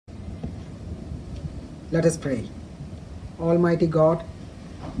Let us pray. Almighty God,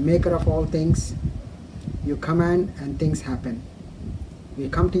 maker of all things, you command and things happen. We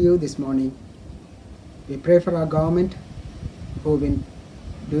come to you this morning. We pray for our government who have been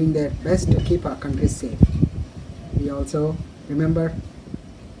doing their best to keep our country safe. We also remember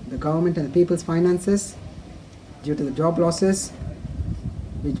the government and the people's finances due to the job losses.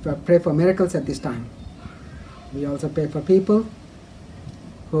 We pray for miracles at this time. We also pray for people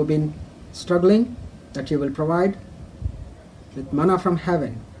who have been struggling, that you will provide with manna from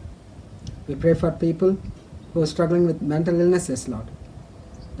heaven. We pray for people who are struggling with mental illnesses, Lord,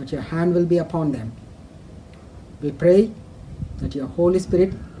 that your hand will be upon them. We pray that your Holy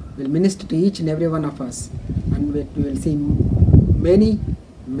Spirit will minister to each and every one of us, and we will see many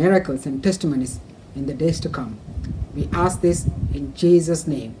miracles and testimonies in the days to come. We ask this in Jesus'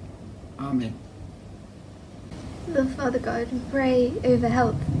 name. Amen. Lord Father God, we pray over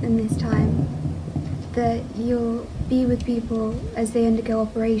health in this time, that you'll be with people as they undergo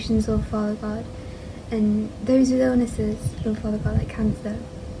operations, Lord Father God, and those with illnesses, Lord Father God, like cancer,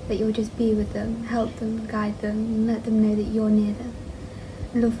 that you'll just be with them, help them, guide them, and let them know that you're near them.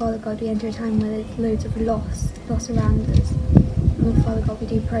 And Lord Father God, we enter a time where there's loads of loss around us. And Lord Father God, we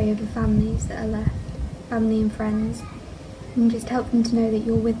do pray over families that are left, family and friends, and just help them to know that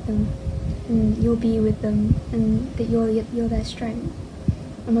you're with them, and you'll be with them, and that you're their strength.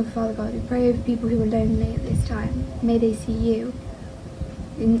 And Lord Father God, we pray over people who are lonely at this time. May they see you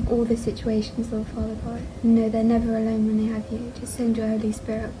in all the situations, Lord Father God, and know they're never alone when they have you. Just send your Holy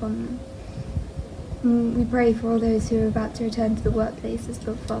Spirit upon them. And we pray for all those who are about to return to the workplaces,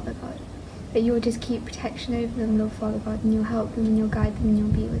 Lord Father God, that you will just keep protection over them, Lord Father God, and you'll help them, and you'll guide them, and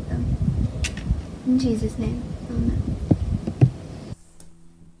you'll be with them. In Jesus' name, amen.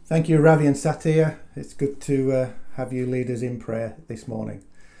 Thank you, Ravi and Satya. It's good to have you lead us in prayer this morning.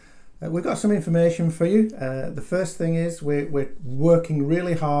 We've got some information for you. The first thing is we're working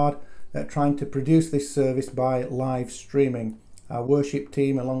really hard at trying to produce this service by live streaming. Our worship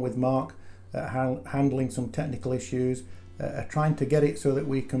team, along with Mark, handling some technical issues, are trying to get it so that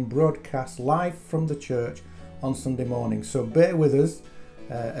we can broadcast live from the church on Sunday morning. So bear with us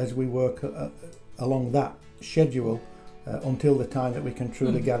as we work along that schedule until the time that we can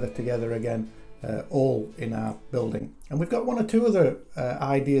truly gather together again, all in our building. And we've got one or two other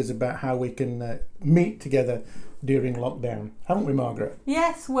ideas about how we can meet together during lockdown, haven't we, Margaret?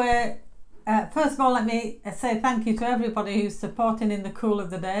 Yes, we're first of all, let me say thank you to everybody who's supporting in the cool of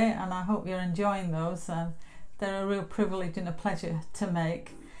the day, and I hope you're enjoying those. They're a real privilege and a pleasure to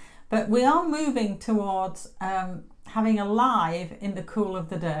make. But we are moving towards having a live in the cool of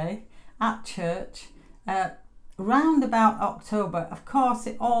the day at church round about October. Of course,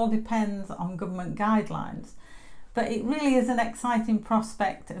 it all depends on government guidelines, but it really is an exciting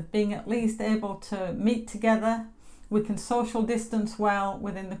prospect of being at least able to meet together. We can social distance well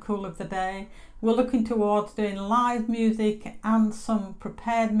within the cool of the day. We're looking towards doing live music and some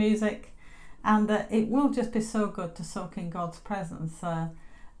prepared music, and it will just be so good to soak in God's presence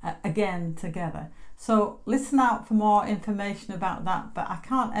again together. So listen out for more information about that, but I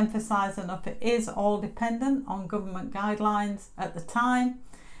can't emphasize enough, it is all dependent on government guidelines at the time,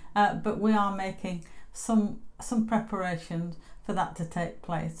 but we are making some preparations for that to take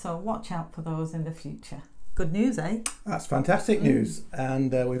place, so watch out for those in the future. Good news, eh? That's fantastic news.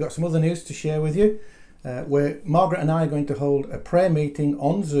 And we've got some other news to share with you, where Margaret and I are going to hold a prayer meeting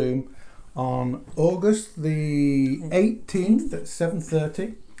on Zoom on August the 18th at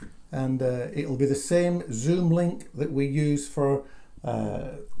 7:30. And it'll be the same Zoom link that we use for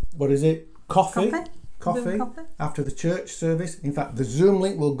coffee after the church service. In fact, the Zoom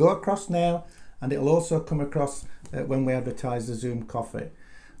link will go across now, and it'll also come across when we advertise the Zoom coffee.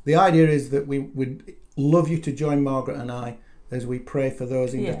 The idea is that we would love you to join Margaret and I as we pray for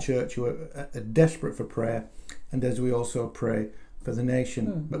those in the church who are desperate for prayer, and as we also pray for the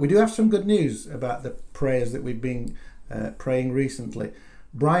nation. But we do have some good news about the prayers that we've been praying recently.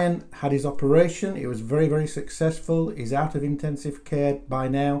 Brian had his operation. It was very, very successful. He's out of intensive care by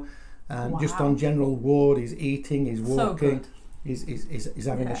now, and just on general ward. He's eating, he's walking, he's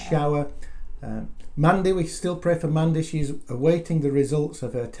having a shower. Mandy, we still pray for Mandy. She's awaiting the results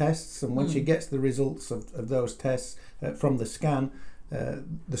of her tests, and when she gets the results of those tests from the scan,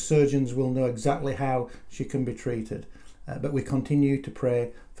 the surgeons will know exactly how she can be treated. But we continue to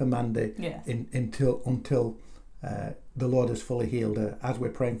pray for Mandy until the Lord has fully healed her, as we're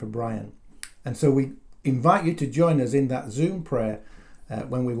praying for Brian. And so we invite you to join us in that Zoom prayer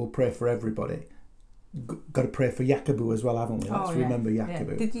when we will pray for everybody. Got to pray for Yakubu as well, haven't we? Let's remember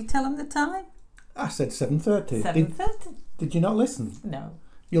Yakubu. Did you tell him the time? I said 7:30. 7:30. Did you not listen? No.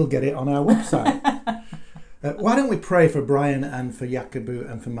 You'll get it on our website. Why don't we pray for Brian and for Yakubu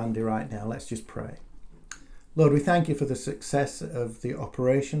and for Mandy right now? Let's just pray. Lord, we thank you for the success of the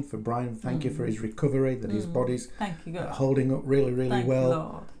operation for Brian. Thank you for his recovery, that his body's holding up really, really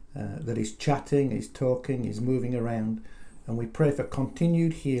well. That he's chatting, he's talking, he's moving around. And we pray for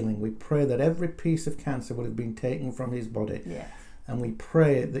continued healing. We pray that every piece of cancer would have been taken from his body. Yes. And we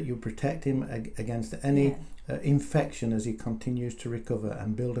pray that you protect him against any infection as he continues to recover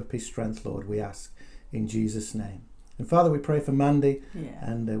and build up his strength, Lord, we ask in Jesus' name. And Father, we pray for Mandy,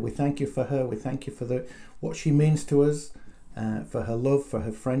 and we thank you for her. We thank you for what she means to us, for her love, for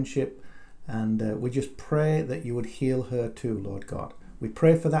her friendship. And we just pray that you would heal her too, Lord God. We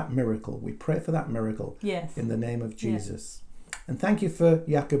pray for that miracle. We pray for that miracle in the name of Jesus. And thank you for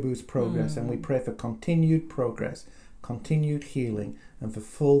Yakubu's progress, and we pray for continued progress, continued healing, and for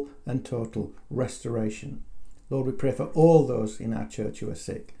full and total restoration. Lord, we pray for all those in our church who are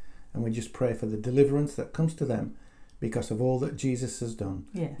sick, and we just pray for the deliverance that comes to them because of all that Jesus has done.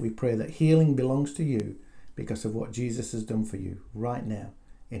 Yes. We pray that healing belongs to you because of what Jesus has done for you right now,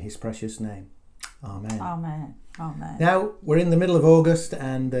 in his precious name. Amen. Amen. Amen. Now, we're in the middle of August,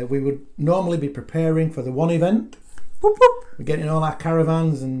 and we would normally be preparing for the one event. Whoop, whoop. We're getting all our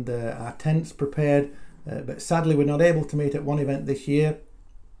caravans and our tents prepared, but sadly we're not able to meet at one event this year.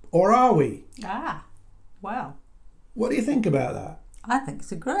 Or are we? Well. What do you think about that? I think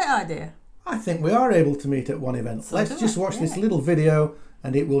it's a great idea. I think we are able to meet at one event. So Let's just watch this little video,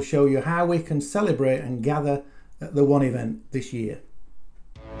 and it will show you how we can celebrate and gather at the one event this year.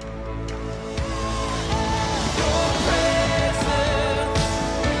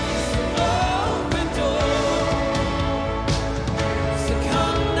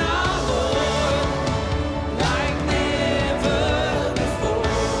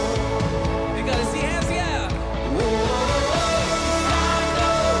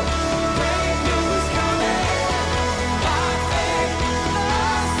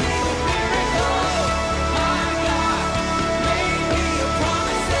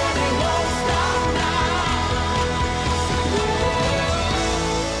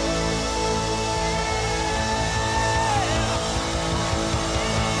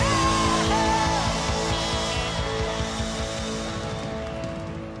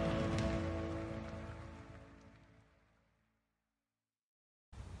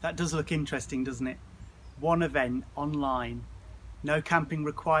 That does look interesting, doesn't it? One event online. No camping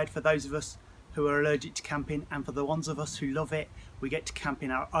required for those of us who are allergic to camping, and for the ones of us who love it, we get to camp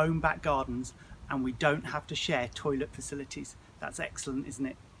in our own back gardens and we don't have to share toilet facilities. That's excellent, isn't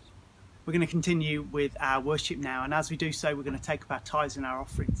it? We're going to continue with our worship now, and as we do so, we're going to take up our tithes and our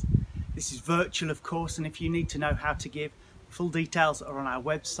offerings. This is virtual, of course, and if you need to know how to give, full details are on our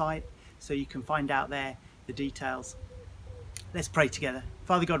website, so you can find out there the details. Let's pray together.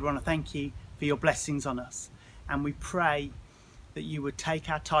 Father God, we want to thank you for your blessings on us, and we pray that you would take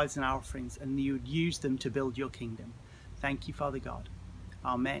our tithes and our offerings and you would use them to build your kingdom. Thank you, Father God.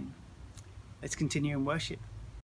 Amen. Let's continue in worship.